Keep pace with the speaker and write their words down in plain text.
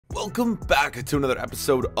welcome back to another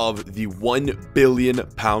episode of the 1 billion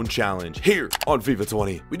pound challenge here on FIFA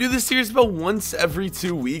 20. We do this series about once every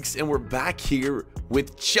 2 weeks, and we're back here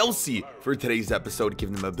with Chelsea for today's episode,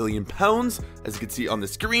 giving them £1 billion. As you can see on the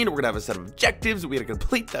screen, we're gonna have a set of objectives. We gotta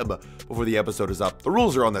complete them before the episode is up. The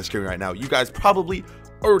rules are on the screen right now. You guys probably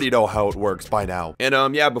already know how it works by now.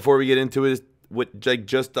 And yeah, before we get into it,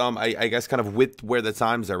 I guess kind of with where the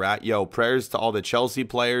times are at, yo, prayers to all the Chelsea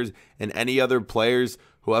players and any other players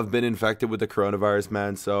who have been infected with the coronavirus,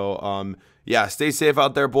 man. So yeah, stay safe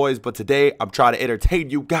out there, boys. But today I'm trying to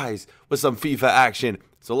entertain you guys with some FIFA action.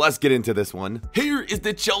 So let's get into this one. Here is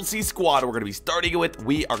the Chelsea squad we're gonna be starting with.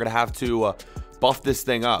 We are gonna have to buff this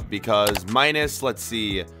thing up because minus, let's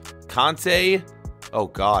see, Conte. Oh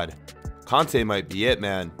god, Conte might be it,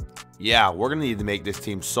 man. Yeah, we're going to need to make this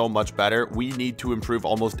team so much better. We need to improve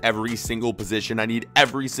almost every single position. I need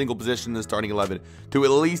every single position in the starting 11 to at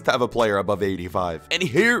least have a player above 85. And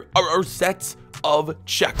here are our sets of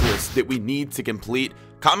checklists that we need to complete.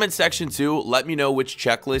 Comment section too. Let me know which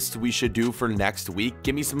checklist we should do for next week.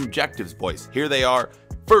 Give me some objectives, boys. Here they are.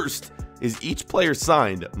 First is each player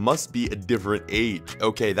signed must be a different age.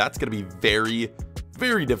 Okay, that's going to be very,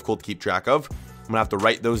 very difficult to keep track of. I'm gonna have to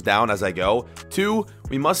write those down as I go. 2,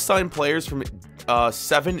 we must sign players from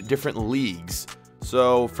 7 different leagues.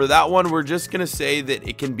 So for that one, we're just gonna say that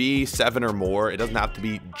it can be 7 or more. It doesn't have to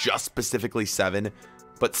be just specifically 7,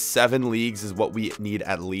 but 7 leagues is what we need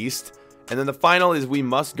at least. And then the final is we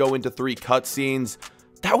must go into 3 cutscenes.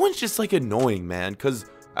 That one's just like annoying, man, because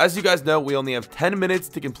as you guys know, we only have 10 minutes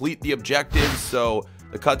to complete the objectives, so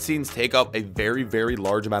the cutscenes take up a very, very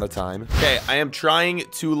large amount of time. Okay, I am trying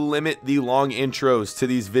to limit the long intros to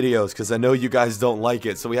these videos because I know you guys don't like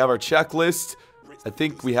it. So we have our checklist. I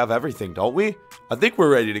think we have everything, don't we? I think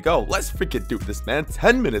we're ready to go. Let's freaking do this, man.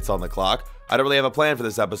 10 minutes on the clock. I don't really have a plan for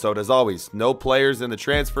this episode, as always. No players in the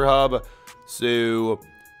transfer hub. So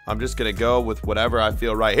I'm just going to go with whatever I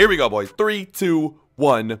feel right. Here we go, boys. 3, 2,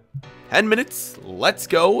 1. 10 minutes, let's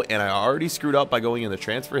go. And I already screwed up by going in the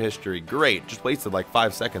transfer history. Great, just wasted like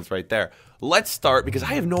 5 seconds right there. Let's start because I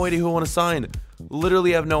have no idea who I want to sign.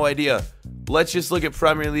 Literally have no idea. Let's just look at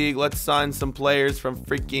Premier League. Let's sign some players from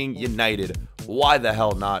freaking United. Why the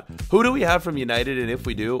hell not? Who do we have from United? And if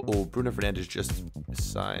we do, oh, Bruno Fernandes just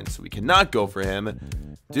signed, so we cannot go for him.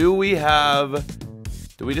 Do we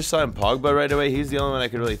just sign Pogba right away? He's the only one I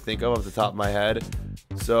can really think of off the top of my head.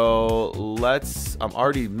 So let's, I'm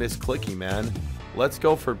already misclicking, man. Let's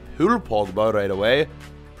go for Peter Pogba right away.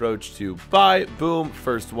 Approach to buy, boom,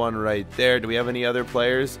 first one right there. Do we have any other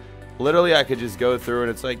players? Literally, I could just go through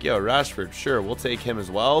and it's like, yo, Rashford, sure, we'll take him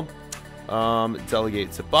as well.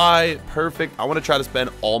 Delegate to buy, perfect. I want to try to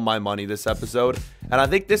spend all my money this episode, and I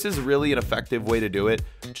think this is really an effective way to do it.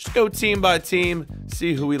 Just go team by team,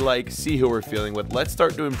 see who we like, see who we're feeling with. Let's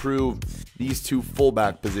start to improve these 2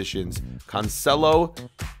 fullback positions. Cancelo,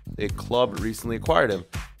 a club recently acquired him.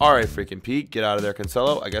 All right, freaking Pete, get out of there,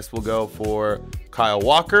 Cancelo. I guess we'll go for Kyle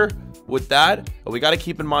Walker with that. But we got to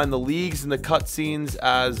keep in mind the leagues and the cutscenes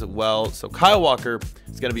as well. So Kyle Walker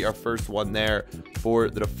is going to be our first one there for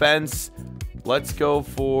the defense. Let's go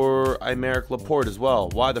for Aymeric Laporte as well.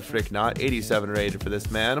 Why the frick not? 87 rated for this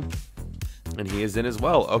man. And he is in as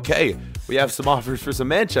well. Okay, we have some offers for some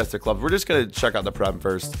Manchester clubs. We're just going to check out the Prem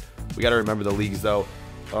first. We got to remember the leagues, though.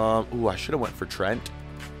 Ooh, I should have went for Trent.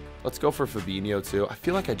 Let's go for Fabinho, too. I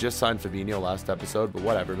feel like I just signed Fabinho last episode, but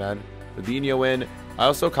whatever, man. Fabinho in. I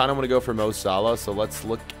also kind of want to go for Mo Salah, so let's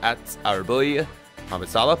look at our boy, Mohamed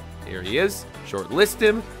Salah. Here he is. Shortlist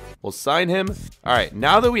him. We'll sign him. All right,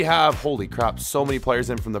 now that we have, holy crap, so many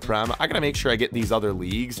players in from the Prem, I got to make sure I get these other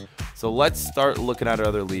leagues. So let's start looking at our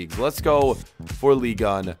other leagues. Let's go for Ligue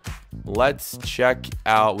 1. Let's check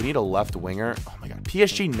out, we need a left winger. Oh my God,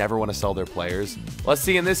 PSG never want to sell their players. Let's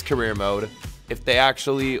see in this career mode if they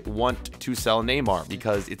actually want to sell Neymar,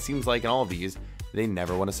 because it seems like in all of these, they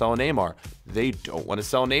never want to sell Neymar. They don't want to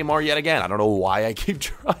sell Neymar yet again. I don't know why I keep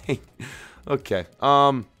trying. Okay,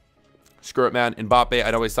 screw it, man. Mbappe,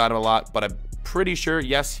 I'd always sign him a lot, but I'm pretty sure,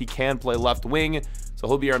 yes, he can play left wing, so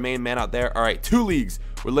he'll be our main man out there. All right, 2 leagues.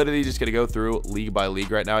 We're literally just going to go through league by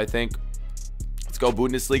league right now, I think. Let's go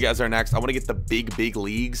Bundesliga as our next. I want to get the big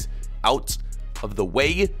leagues out of the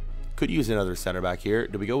way. Could use another center back here.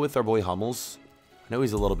 Do we go with our boy Hummels? I know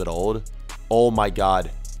he's a little bit old. Oh my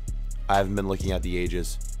God. I haven't been looking at the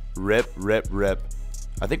ages. Rip.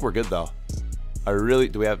 I think we're good, though.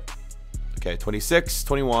 Do we have... Okay, 26,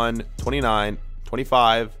 21, 29,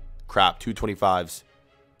 25. Crap, 2 25s.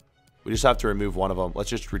 We just have to remove one of them. Let's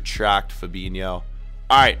just retract Fabinho. All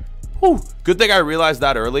right. Whew. Good thing I realized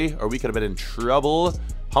that early, or we could have been in trouble.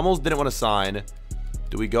 Hummels didn't want to sign.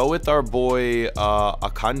 Do we go with our boy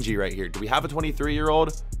Akanji right here? Do we have a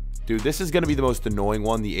 23-year-old? Dude, this is going to be the most annoying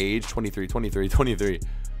one. The age, 23, 23, 23.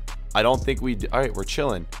 I don't think we... All right, we're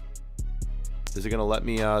chilling. Is it going to let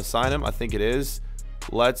me sign him? I think it is.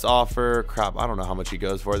 Let's offer... Crap, I don't know how much he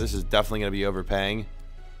goes for. This is definitely going to be overpaying.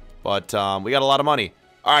 But we got a lot of money.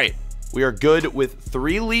 All right. We are good with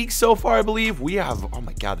 3 leagues so far, I believe. We have... Oh,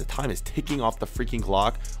 my God. The time is ticking off the freaking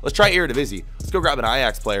clock. Let's try Eredivisie. Let's go grab an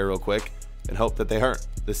Ajax player real quick and hope that they aren't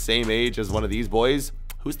the same age as one of these boys.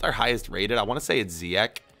 Who's their highest rated? I want to say it's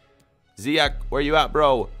Ziyech. Ziyech, where you at,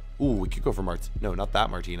 bro? Ooh, we could go for No, not that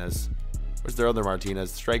Martinez. Where's their other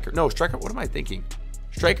Martinez? Striker. No, Striker. What am I thinking?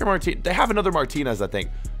 Striker Martinez. They have another Martinez, I think.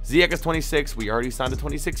 Ziyech is 26. We already signed a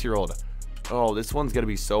 26-year-old. Oh, this one's going to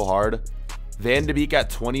be so hard. Van de Beek at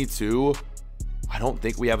 22. I don't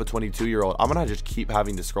think we have a 22-year-old. I'm going to just keep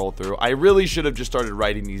having to scroll through. I really should have just started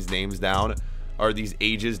writing these names down, or these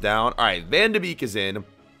ages down. All right, Van de Beek is in.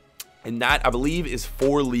 And that, I believe, is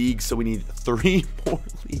 4 leagues. So we need 3 more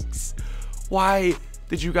leagues. Why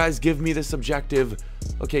did you guys give me this objective?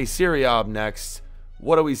 Okay, Serie A up next.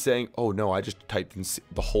 What are we saying? Oh, no, I just typed in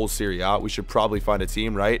the whole Serie A. We should probably find a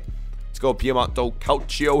team, right? Let's go Piemonte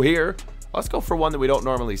Calcio here. Let's go for one that we don't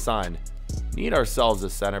normally sign. Need ourselves a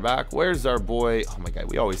center back. Where's our boy? Oh, my God,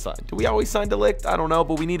 we always sign. Do we always sign Delict? I don't know,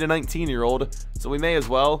 but we need a 19-year-old. So we may as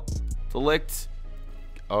well. Delict.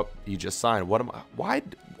 Oh, he just signed. What am I? Why?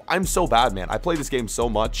 I'm so bad, man. I play this game so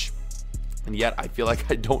much, and yet I feel like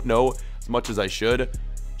I don't know as much as I should.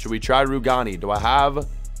 Should we try Rugani? Do I have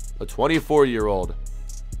a 24-year-old?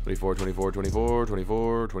 24, 24, 24,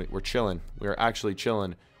 24, 20. We're chilling. We are actually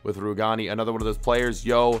chilling with Rugani. Another one of those players.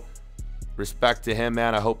 Yo, respect to him,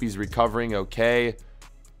 man. I hope he's recovering okay.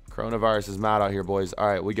 Coronavirus is mad out here, boys. All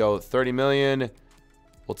right, we go 30 million.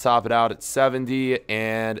 We'll top it out at 70,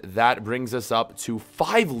 and that brings us up to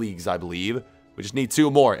 5 leagues, I believe. We just need 2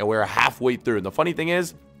 more, and we're halfway through. And the funny thing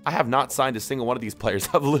is, I have not signed a single one of these players.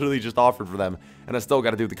 I've literally just offered for them, and I still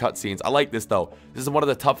got to do the cutscenes. I like this, though. This is one of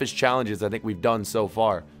the toughest challenges I think we've done so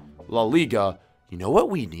far. La Liga, you know what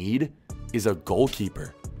we need is a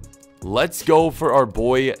goalkeeper. Let's go for our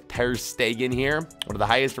boy Ter Stegen here. One of the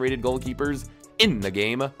highest rated goalkeepers in the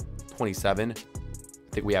game. 27. I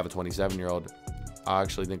think we have a 27-year-old. I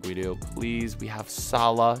actually think we do. Please, we have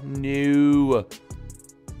Salah. No.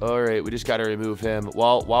 All right, we just got to remove him.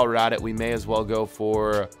 Well, while we're at it, we may as well go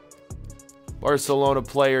for Barcelona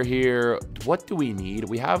player here. What do we need?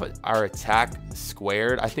 We have our attack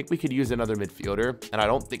squared. I think we could use another midfielder, and I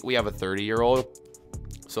don't think we have a 30-year-old.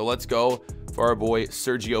 So let's go for our boy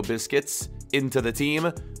Sergio Busquets into the team.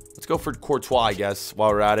 Let's go for Courtois, I guess, while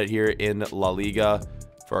we're at it here in La Liga.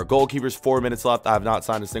 For our goalkeepers, 4 minutes left. I have not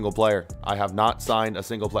signed a single player. I have not signed a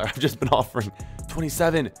single player. I've just been offering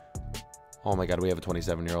 27. Oh my God, we have a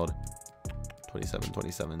 27-year-old.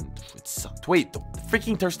 27. It sucked. Wait, the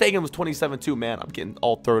freaking Ter Stegen was 27 too, man. I'm getting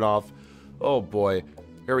all thrown off. Oh boy.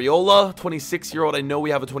 Areola, 26-year-old. I know we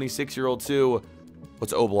have a 26-year-old too.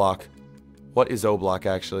 What's Oblak? What is Oblak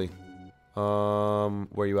actually?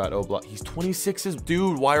 Where you at, Oblak? He's 26.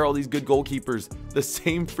 Dude, why are all these good goalkeepers the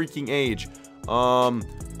same freaking age?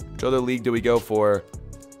 Which other league do we go for?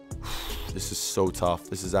 This is so tough.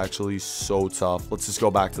 This is actually so tough. Let's just go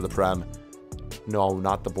back to the Prem. No,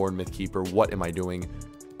 not the Bournemouth keeper. What am I doing?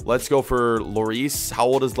 Let's go for Lloris. How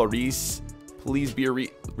old is Lloris? Please be a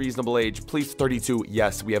reasonable age. Please, 32.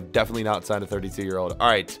 Yes, we have definitely not signed a 32-year-old. All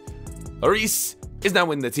right. Lloris is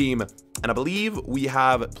now in the team. And I believe we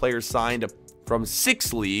have players signed from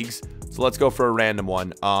 6 leagues. So let's go for a random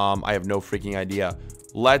one. I have no freaking idea.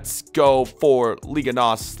 Let's go for Liga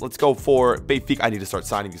NOS. Let's go for Benfica. I need to start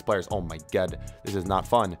signing these players. Oh my God. This is not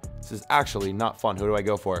fun. This is actually not fun. Who do I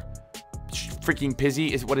go for? Freaking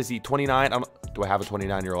Pizzi. What is he? 29? Do I have a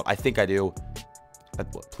 29-year-old? I think I do.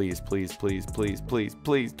 Please, please, please, please, please,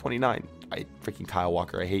 please. 29. Freaking Kyle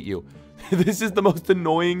Walker. I hate you. This is the most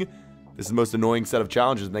annoying. This is the most annoying set of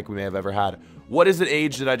challenges I think we may have ever had. What is an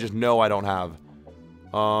age that I just know I don't have?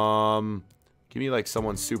 Give me like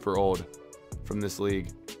someone super old from this league.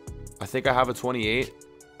 I think I have a 28.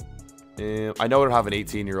 I know I don't have an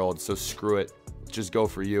 18-year-old, so screw it. Just go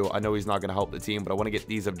for you. I know he's not going to help the team, but I want to get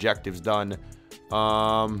these objectives done.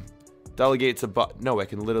 Delegate to no, I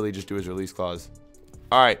can literally just do his release clause.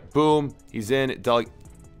 All right, boom. He's in.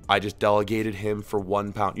 I just delegated him for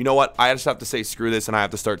 £1. You know what? I just have to say screw this, and I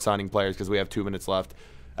have to start signing players because we have 2 minutes left.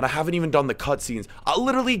 And I haven't even done the cutscenes. I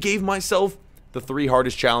literally gave myself the 3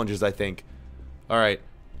 hardest challenges, I think. All right.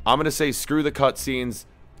 I'm going to say screw the cutscenes.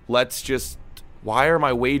 Let's just... Why are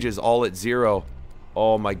my wages all at 0?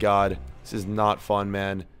 Oh, my God. This is not fun,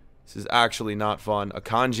 man. This is actually not fun.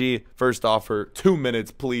 Akanji, first offer, 2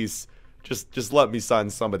 minutes, please. Just let me sign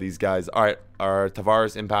some of these guys. All right, our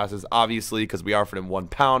Tavares in passes, obviously, because we offered him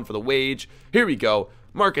 £1 for the wage. Here we go.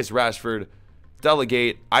 Marcus Rashford,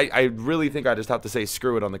 delegate. I really think I just have to say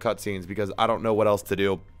screw it on the cutscenes because I don't know what else to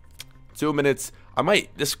do. 2 minutes.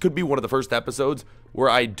 This could be one of the first episodes where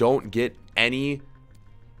I don't get any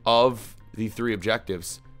of the 3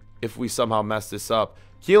 objectives if we somehow mess this up.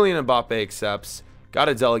 Kylian Mbappe accepts.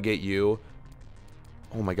 Gotta delegate you.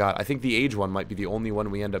 Oh my god, I think the age one might be the only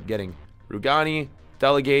one we end up getting. Rugani,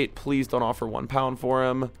 delegate. Please don't offer £1 for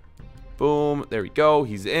him. Boom. There we go.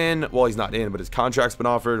 He's in. Well, he's not in, but his contract's been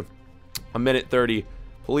offered. A minute 30.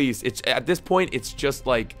 Please. It's at this point, it's just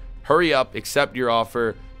like, hurry up, accept your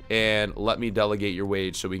offer, and let me delegate your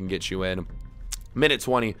wage so we can get you in. Minute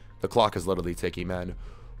 20. The clock is literally ticking, man.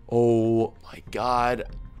 Oh my god.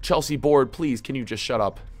 Chelsea board, please. Can you just shut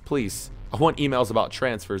up? Please. I want emails about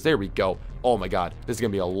transfers. There we go. Oh my god. This is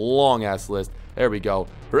going to be a long-ass list. There we go.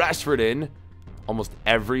 Rashford in. Almost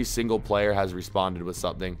every single player has responded with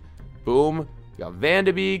something. Boom. We got Van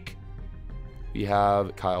de Beek. We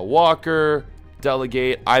have Kyle Walker.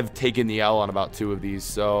 Delegate. I've taken the L on about 2 of these,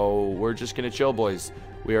 so we're just going to chill, boys.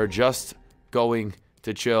 We are just going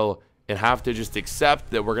to chill and have to just accept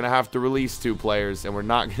that we're going to have to release 2 players, and we're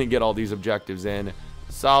not going to get all these objectives in.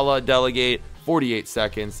 Salah, delegate. 48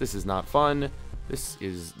 seconds. This is not fun. This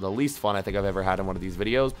is the least fun I think I've ever had in one of these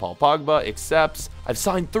videos. Paul Pogba accepts. I've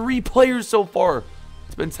signed 3 players so far.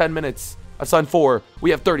 It's been 10 minutes. I've signed 4.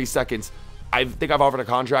 We have 30 seconds. I think I've offered a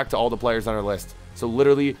contract to all the players on our list. So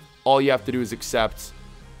literally, all you have to do is accept.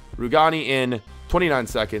 Rugani in 29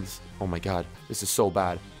 seconds. Oh my god, this is so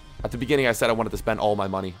bad. At the beginning, I said I wanted to spend all my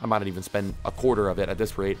money. I might not even spend a quarter of it at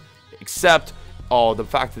this rate. Except, oh, the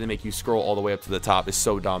fact that they make you scroll all the way up to the top is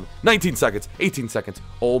so dumb. 19 seconds, 18 seconds.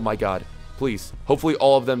 Oh my god. Please. Hopefully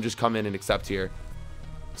all of them just come in and accept here.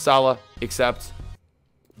 Salah, accept.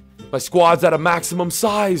 My squad's at a maximum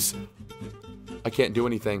size. I can't do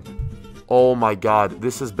anything. Oh my god.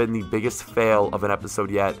 This has been the biggest fail of an episode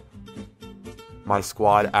yet. My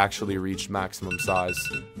squad actually reached maximum size.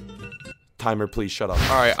 Timer, please shut up.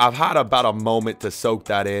 Alright, I've had about a moment to soak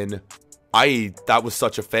that in. That was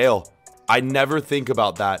such a fail. I never think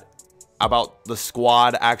about that. About the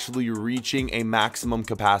squad actually reaching a maximum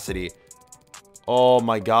capacity. Oh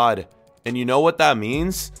my god. And you know what that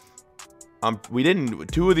means? We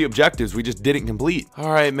didn't, 2 of the objectives we just didn't complete.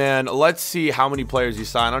 All right, man, let's see how many players you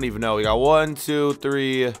sign. I don't even know. We got 1, 2,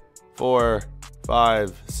 3, 4,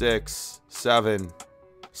 5, 6, 7.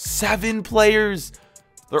 7 players.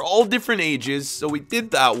 They're all different ages. So we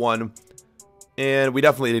did that one. And we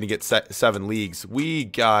definitely didn't get 7 leagues. We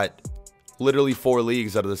got literally 4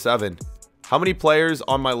 leagues out of the 7. How many players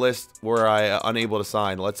on my list were I unable to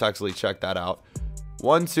sign? Let's actually check that out.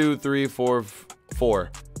 1, 2, 3, 4,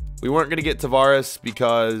 4. We weren't going to get Tavares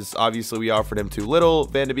because obviously we offered him too little.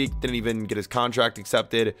 Van de Beek didn't even get his contract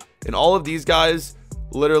accepted. And all of these guys,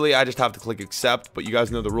 literally, I just have to click accept. But you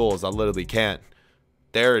guys know the rules. I literally can't.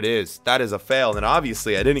 There it is. That is a fail. And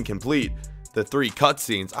obviously, I didn't complete the 3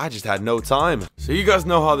 cutscenes. I just had no time. So you guys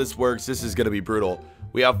know how this works. This is going to be brutal.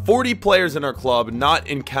 We have 40 players in our club, not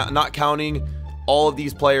counting all of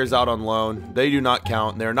these players out on loan. They do not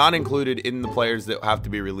count. They're not included in the players that have to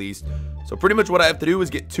be released. So pretty much what I have to do is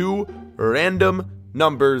get 2 random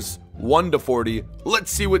numbers, 1 to 40.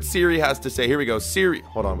 Let's see what Siri has to say. Here we go. Siri.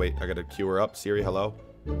 Hold on, wait. I got to cue her up. Siri, hello.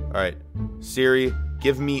 All right. Siri,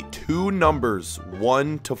 give me 2 numbers,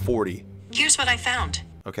 1 to 40. Here's what I found.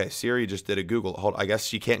 Okay, Siri just did a Google. Hold, I guess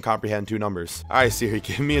she can't comprehend 2 numbers. All right, Siri,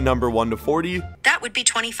 give me a number 1 to 40. That would be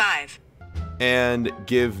 25. And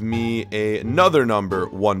give me another number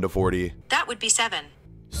 1 to 40. That would be 7.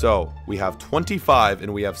 So we have 25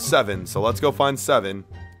 and we have 7. So let's go find 7.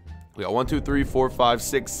 We got 1, 2, 3, 4, 5,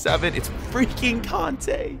 6, 7. It's freaking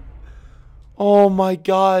Conte. Oh my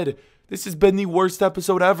god. This has been the worst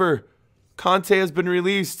episode ever. Conte has been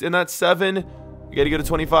released and that's 7. We got to go to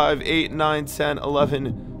 25, 8, 9, 10,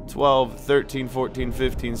 11, 12, 13, 14,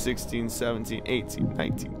 15, 16, 17, 18,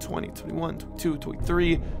 19, 20, 21, 22,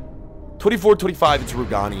 23, 24, 25. It's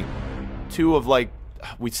Rugani. 2 of like,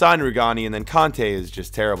 we signed Rugani and then Conte is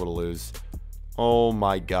just terrible to lose. Oh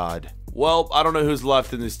my god. Well, I don't know who's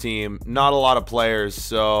left in this team. Not a lot of players,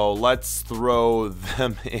 so let's throw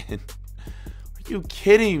them in. Are you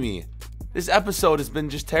kidding me? This episode has been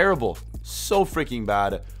just terrible. So freaking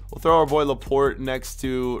bad. We'll throw our boy Laporte next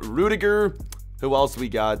to Rudiger. Who else we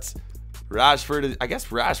got? Rashford. I guess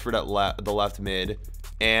Rashford at the left mid.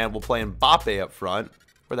 And we'll play Mbappe up front.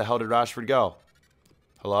 Where the hell did Rashford go?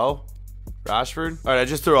 Hello? Rashford? All right, I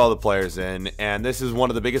just threw all the players in. And this is one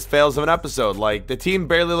of the biggest fails of an episode. Like, the team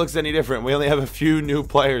barely looks any different. We only have a few new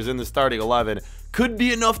players in the starting 11. could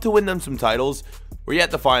be enough to win them some titles. We're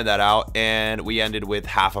yet to find that out, and we ended with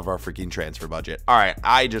half of our freaking transfer budget. All right,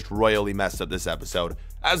 I just royally messed up this episode.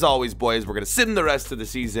 As always, boys, we're going to sim the rest of the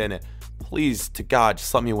season. Please, to God,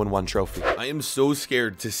 just let me win one trophy. I am so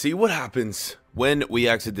scared to see what happens when we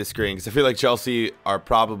exit this screen, because I feel like Chelsea are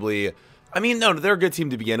probably... I mean, no, they're a good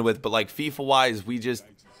team to begin with, but like FIFA-wise, we just...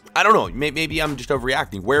 I don't know. Maybe I'm just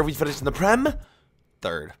overreacting. Where have we finished in the Prem?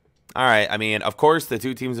 Third. All right, I mean, of course, the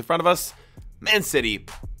two teams in front of us, Man City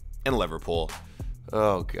and Liverpool.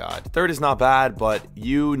 Oh, God. Third is not bad, but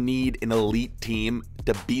you need an elite team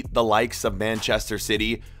to beat the likes of Manchester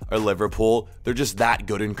City or Liverpool. They're just that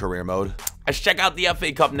good in career mode. Let's check out the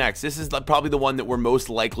FA Cup next. This is probably the one that we're most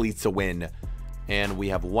likely to win. And we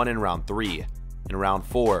have won in round 3. In round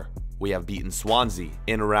 4, we have beaten Swansea.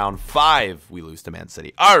 In round 5, we lose to Man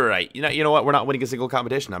City. All right. You know what? We're not winning a single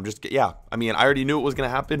competition. Yeah. I mean, I already knew it was going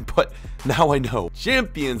to happen, but now I know.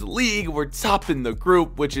 Champions League, we're top in the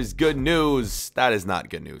group, which is good news. That is not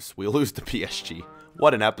good news. We lose to PSG.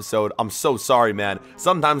 What an episode. I'm so sorry, man.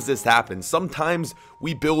 Sometimes this happens. Sometimes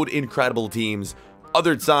we build incredible teams.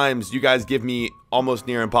 Other times, you guys give me almost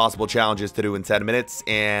near impossible challenges to do in 10 minutes,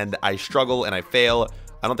 and I struggle and I fail.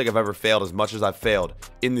 I don't think I've ever failed as much as I've failed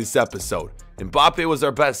in this episode. Mbappe was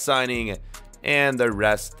our best signing, and the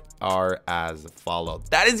rest are as followed.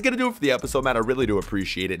 That is going to do it for the episode, man. I really do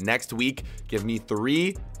appreciate it. Next week, give me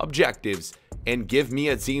 3 objectives and give me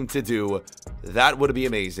a team to do. That would be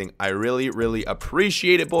amazing. I really, really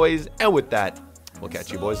appreciate it, boys. And with that, we'll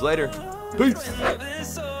catch you boys later. Peace.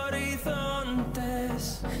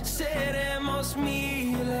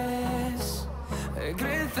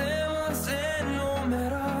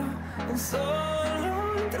 Solo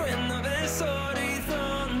un trueno de